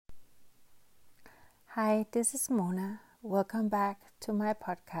Hi, this is Mona. Welcome back to my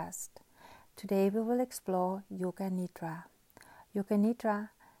podcast. Today we will explore Yoga Nidra. Yoga Nidra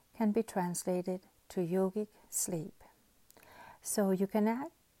can be translated to yogic sleep. So you can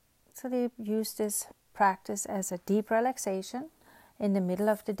actually use this practice as a deep relaxation in the middle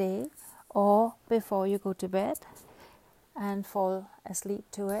of the day or before you go to bed and fall asleep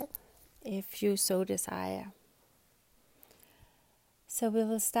to it if you so desire. So we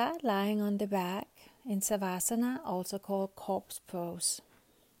will start lying on the back in Savasana, also called corpse pose.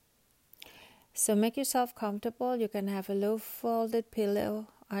 So make yourself comfortable. You can have a low folded pillow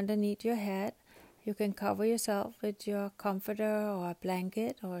underneath your head. You can cover yourself with your comforter or a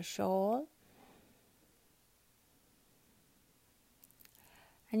blanket or a shawl.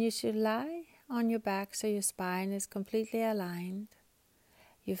 And you should lie on your back so your spine is completely aligned.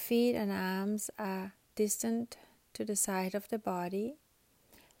 Your feet and arms are distant to the side of the body.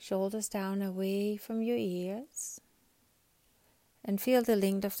 Shoulders down away from your ears. And feel the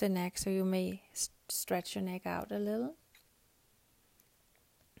length of the neck, so you may stretch your neck out a little.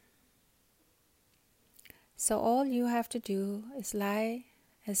 So all you have to do is lie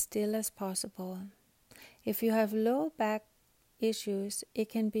as still as possible. If you have low back issues, it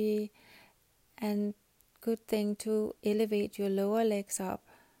can be a good thing to elevate your lower legs up.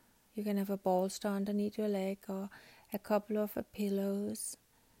 You can have a bolster underneath your leg or a couple of pillows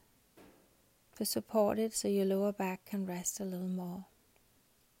to support it so your lower back can rest a little more.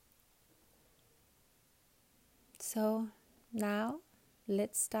 So now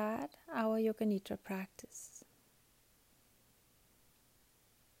let's start our Yoga Nidra practice.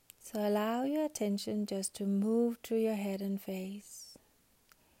 So allow your attention just to move through your head and face.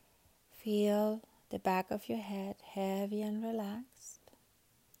 Feel the back of your head heavy and relaxed.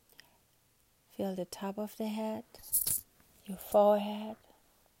 Feel the top of the head, your forehead,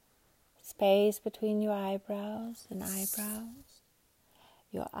 space between your eyebrows and eyebrows.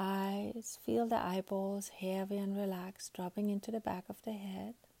 Your eyes, feel the eyeballs heavy and relaxed, dropping into the back of the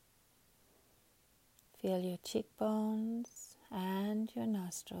head. Feel your cheekbones and your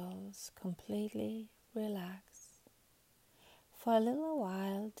nostrils completely relax. For a little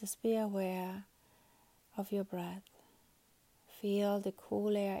while, just be aware of your breath. Feel the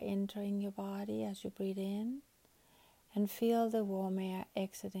cool air entering your body as you breathe in, and feel the warm air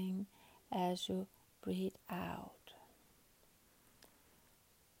exiting as you breathe out.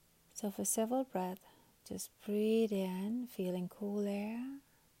 So for several breaths, just breathe in, feeling cool air.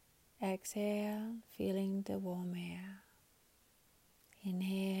 Exhale, feeling the warm air.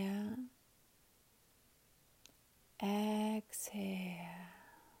 Inhale. Exhale.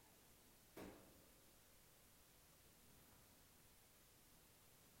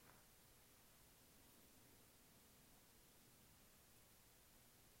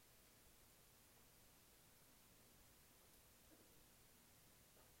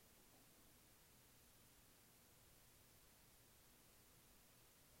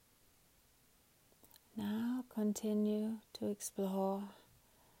 Now continue to explore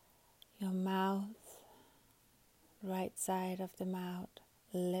your mouth, right side of the mouth,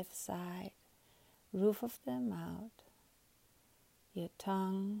 left side, roof of the mouth, your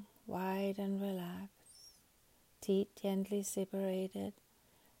tongue wide and relaxed, teeth gently separated,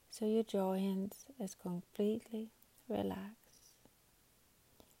 so your joints is completely relaxed.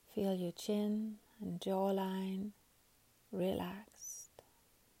 Feel your chin and jawline relaxed.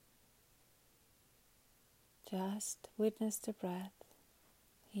 Just witness the breath.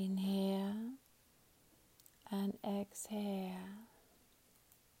 Inhale and exhale.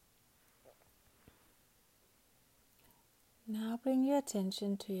 Now bring your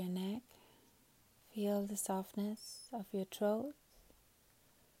attention to your neck. Feel the softness of your throat.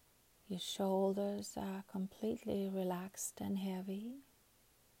 Your shoulders are completely relaxed and heavy.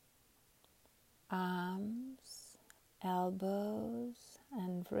 Arms, elbows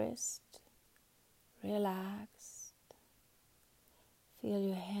and wrist relaxed. Feel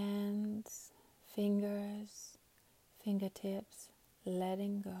your hands, fingers, fingertips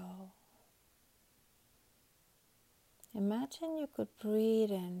letting go. Imagine you could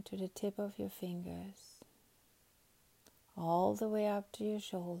breathe into the tip of your fingers, all the way up to your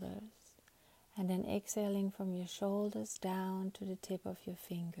shoulders, and then exhaling from your shoulders down to the tip of your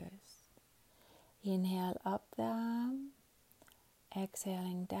fingers. Inhale up the arm,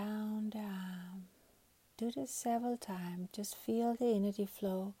 exhaling down the arm. Do this several times. Just feel the energy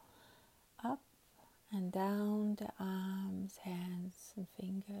flow up and down the arms, hands and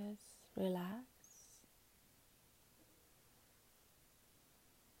fingers. Relax.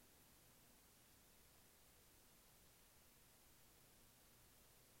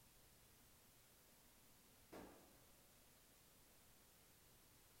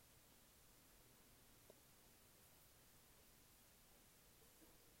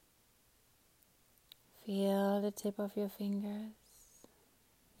 Feel the tip of your fingers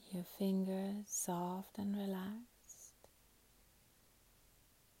soft and relaxed.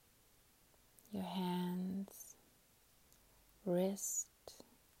 Your hands, wrist,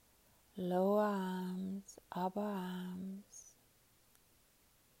 lower arms, upper arms.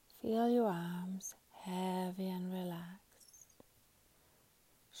 Feel your arms heavy and relaxed.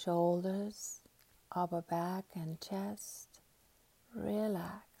 Shoulders, upper back and chest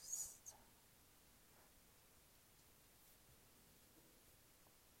relaxed.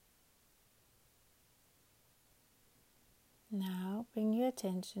 Now bring your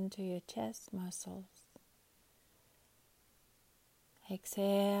attention to your chest muscles.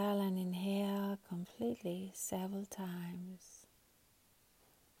 Exhale and inhale completely several times.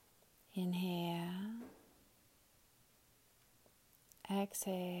 Inhale,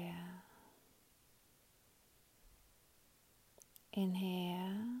 exhale,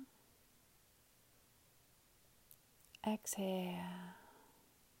 inhale, exhale,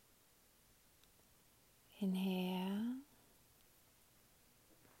 inhale,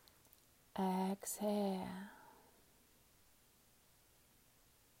 exhale.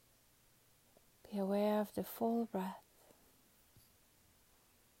 Be aware of the full breath.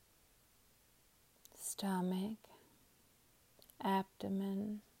 Stomach,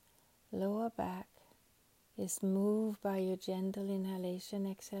 abdomen, lower back is moved by your gentle inhalation,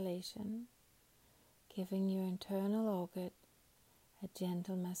 exhalation, giving your internal organ a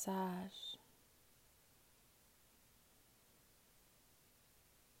gentle massage.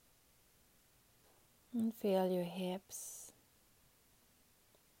 And feel your hips,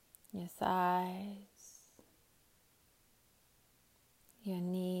 your thighs, your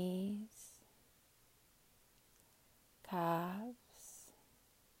knees, calves,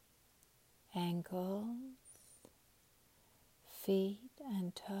 ankles, feet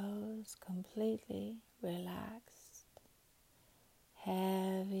and toes completely relaxed,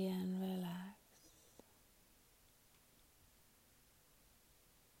 heavy and relaxed.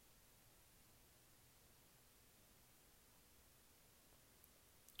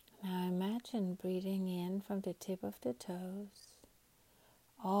 Now imagine breathing in from the tip of the toes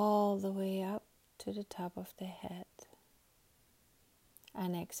all the way up to the top of the head,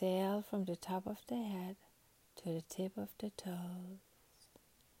 and exhale from the top of the head to the tip of the toes.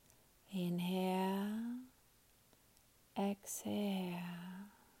 Inhale, exhale.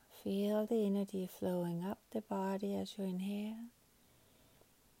 Feel the energy flowing up the body as you inhale,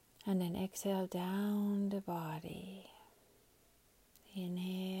 and then exhale down the body.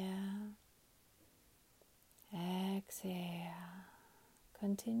 Inhale, exhale.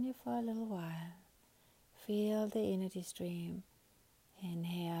 Continue for a little while. Feel the energy stream.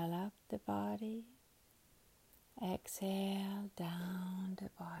 Inhale up the body, exhale down the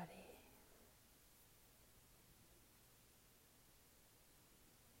body.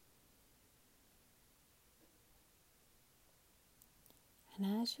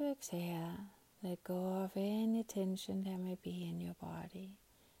 And as you exhale, let go of any tension there may be in your body,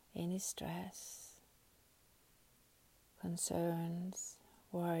 any stress, concerns,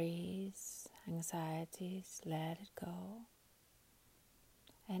 worries, anxieties, let it go.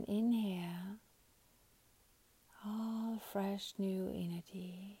 And inhale all fresh new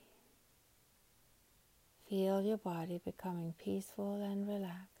energy. Feel your body becoming peaceful and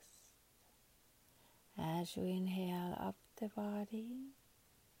relaxed. As you inhale up the body,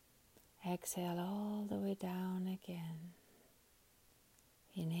 exhale all the way down again.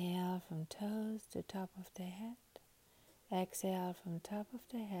 Inhale from toes to top of the head. Exhale from top of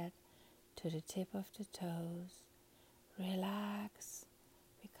the head to the tip of the toes. Relax.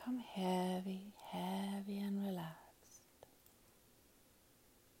 Become heavy, heavy and relaxed.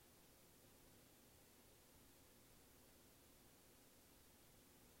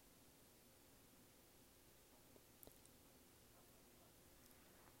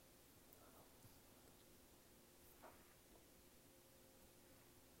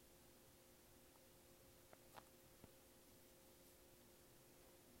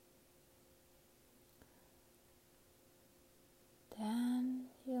 Then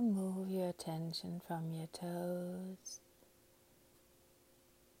you move your attention from your toes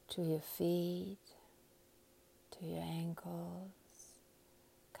to your feet, to your ankles,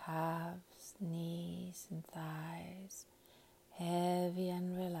 calves, knees and thighs, heavy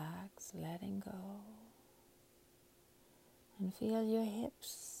and relaxed, letting go. And feel your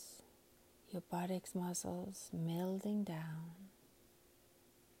hips, your buttocks muscles melting down,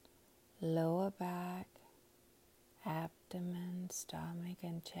 lower back, abdomen, stomach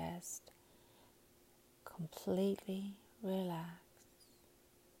and chest completely relaxed.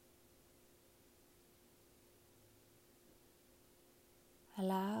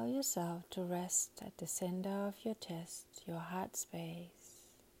 Allow yourself to rest at the center of your chest, your heart space.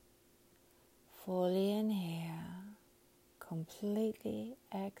 Fully inhale, completely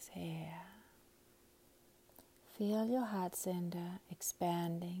exhale. Feel your heart center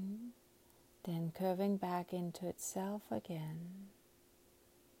expanding, then curving back into itself again.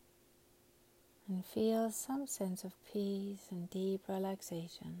 And feel some sense of peace and deep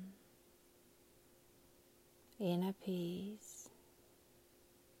relaxation, inner peace.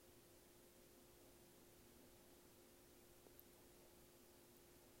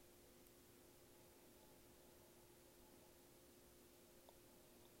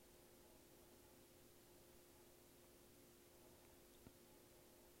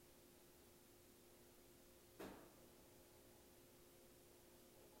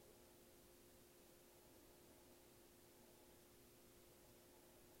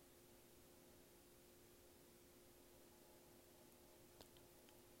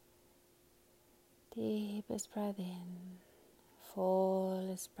 Deepest breath in,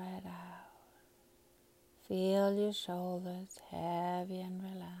 fullest breath out. Feel your shoulders heavy and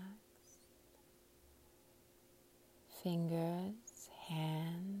relaxed. Fingers,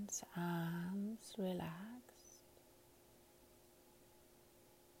 hands, arms relaxed.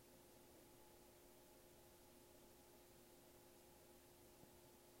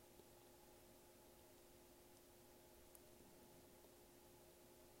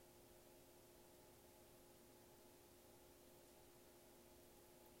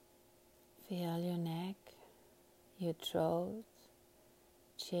 Feel your neck, your throat,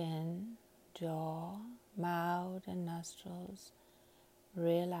 chin, jaw, mouth and nostrils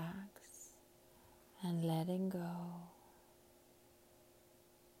relax and letting go.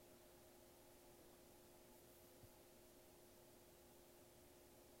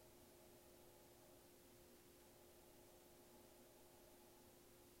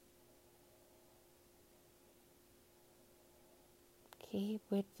 Keep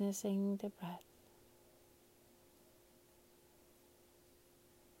witnessing the breath.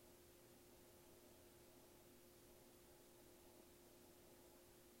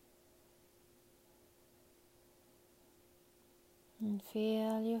 And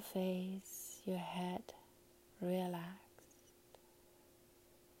feel your face, your head relax.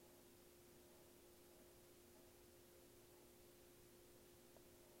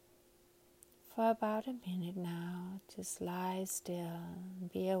 For about a minute now, just lie still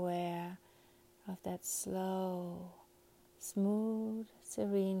and be aware of that slow, smooth,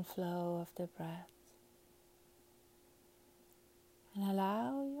 serene flow of the breath. And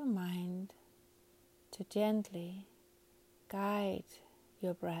allow your mind to gently guide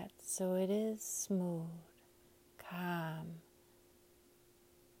your breath so it is smooth, calm,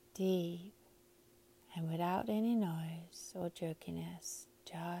 deep, and without any noise or jerkiness.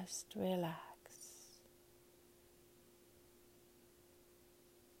 Just relax.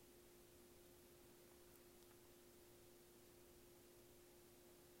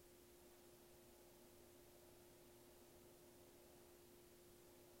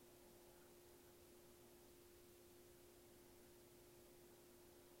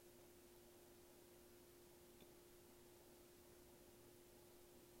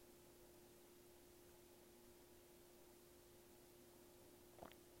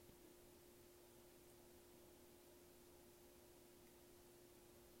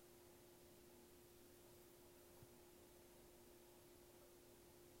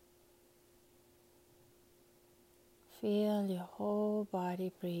 Feel your whole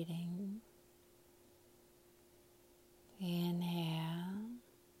body breathing. Inhale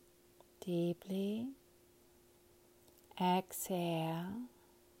deeply. Exhale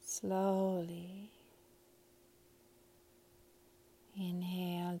slowly.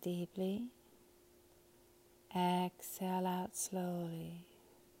 Inhale deeply. Exhale out slowly.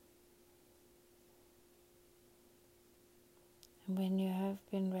 And when you have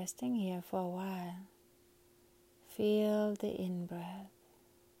been resting here for a while, feel the in-breath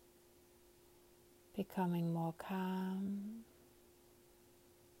becoming more calm.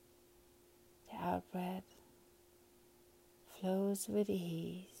 The out-breath flows with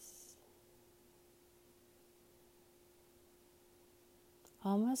ease.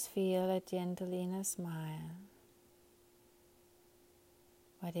 Almost feel a gentle inner smile.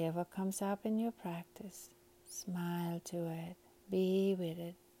 Whatever comes up in your practice, smile to it, be with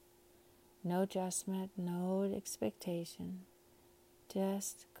it. No judgment, no expectation,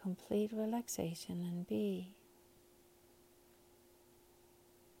 just complete relaxation and be.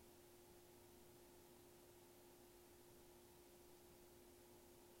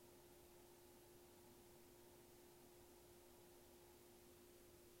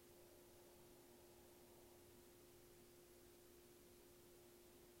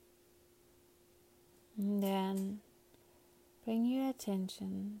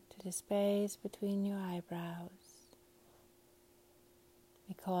 attention to the space between your eyebrows.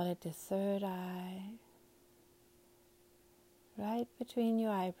 We call it the third eye. Right between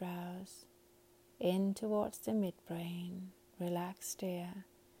your eyebrows, in towards the midbrain, relaxed there,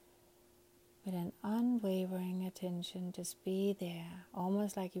 with an unwavering attention. Just be there,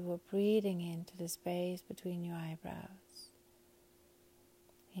 almost like you were breathing into the space between your eyebrows.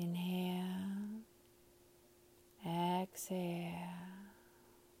 Inhale, exhale,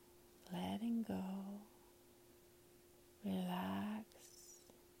 letting go, relax,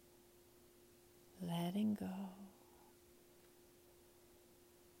 letting go.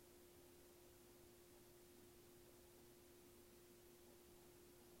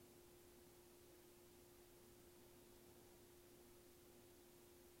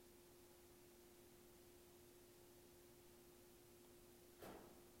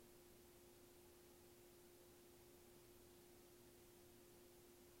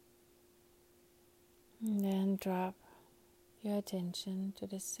 And then drop your attention to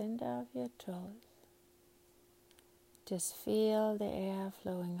the center of your throat. Just feel the air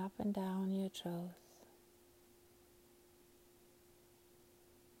flowing up and down your throat.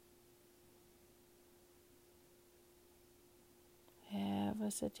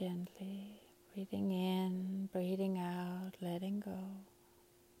 Ever so gently, breathing in, breathing out, letting go.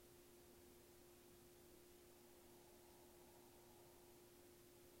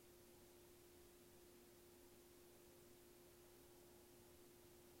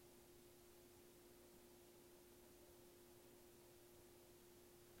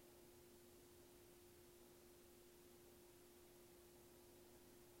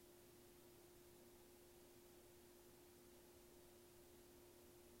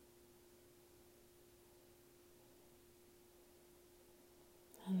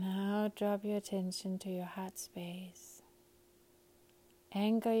 And now drop your attention to your heart space.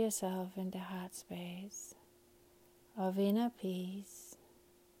 Anchor yourself in the heart space of inner peace,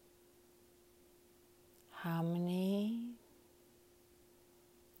 harmony,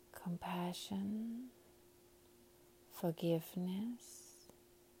 compassion, forgiveness,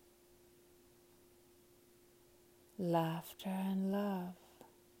 laughter and love.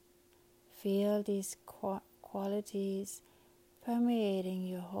 Feel these qualities permeating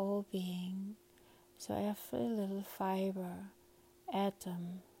your whole being, so every little fiber,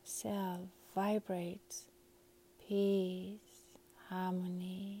 atom, cell vibrates peace,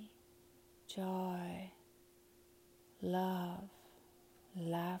 harmony, joy, love,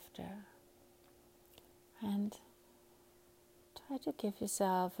 laughter. And try to give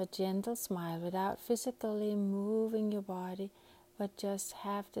yourself a gentle smile without physically moving your body, but just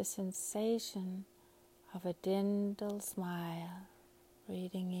have the sensation of a gentle smile,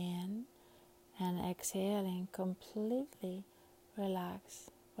 breathing in and exhaling, completely relax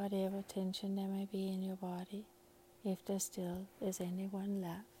whatever tension there may be in your body, if there still is any one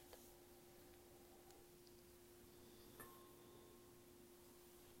left.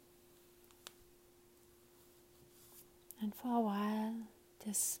 And for a while,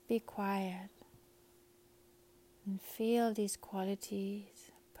 just be quiet and feel these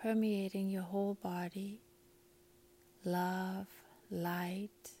qualities permeating your whole body. Love,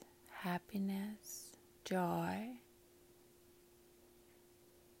 light, happiness, joy,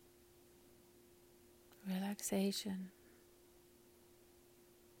 relaxation.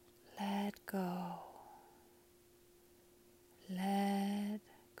 Let go. Let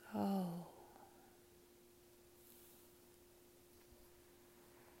go.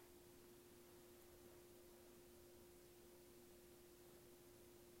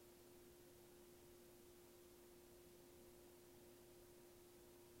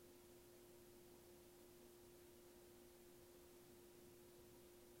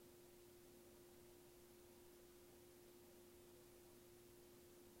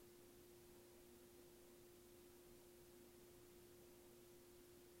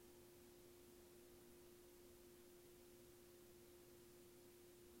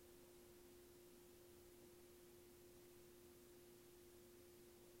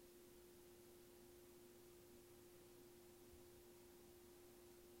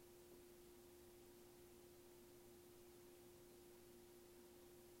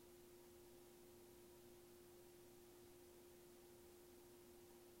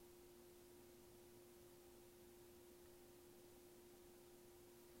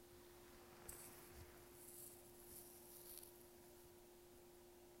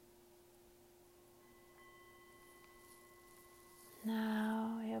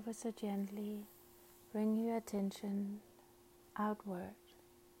 Now, ever so gently, bring your attention outward.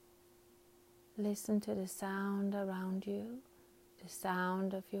 Listen to the sound around you, the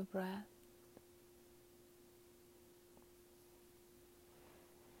sound of your breath.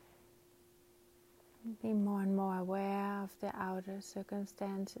 Be more and more aware of the outer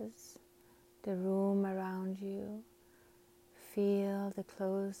circumstances, the room around you. Feel the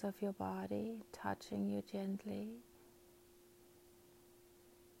clothes of your body touching you gently.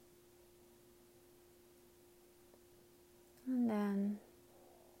 And then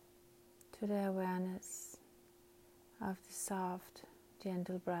to the awareness of the soft,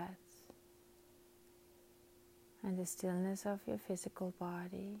 gentle breaths and the stillness of your physical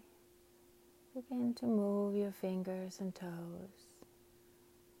body. Begin to move your fingers and toes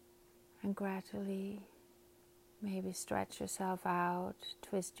and gradually maybe stretch yourself out,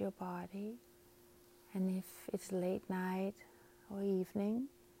 twist your body, and if it's late night or evening,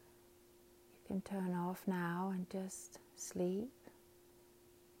 you can turn off now and just sleep.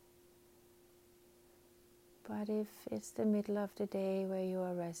 But if it's the middle of the day where you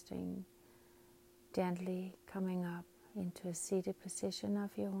are resting, gently coming up into a seated position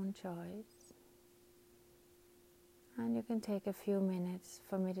of your own choice. And you can take a few minutes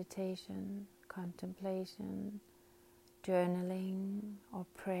for meditation, contemplation, journaling, or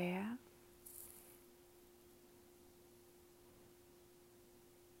prayer.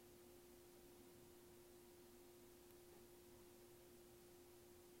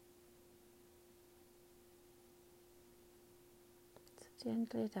 So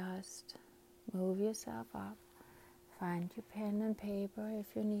gently just move yourself up. Find your pen and paper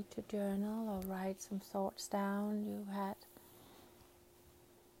if you need to journal or write some thoughts down you had.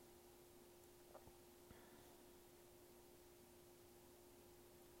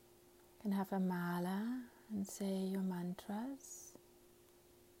 You can have a mala and say your mantras,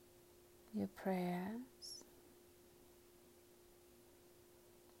 your prayers,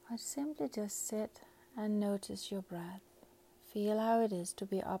 or simply just sit and notice your breath. Feel how it is to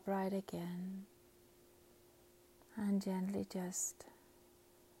be upright again, and gently just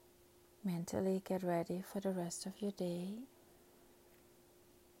mentally get ready for the rest of your day.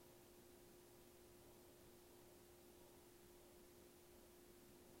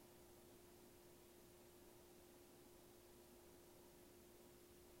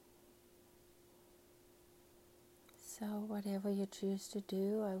 So whatever you choose to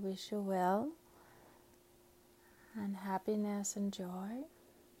do, I wish you well, and happiness and joy.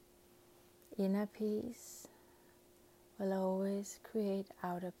 Inner peace will always create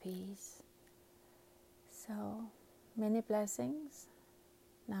outer peace. So many blessings.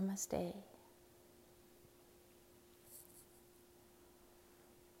 Namaste.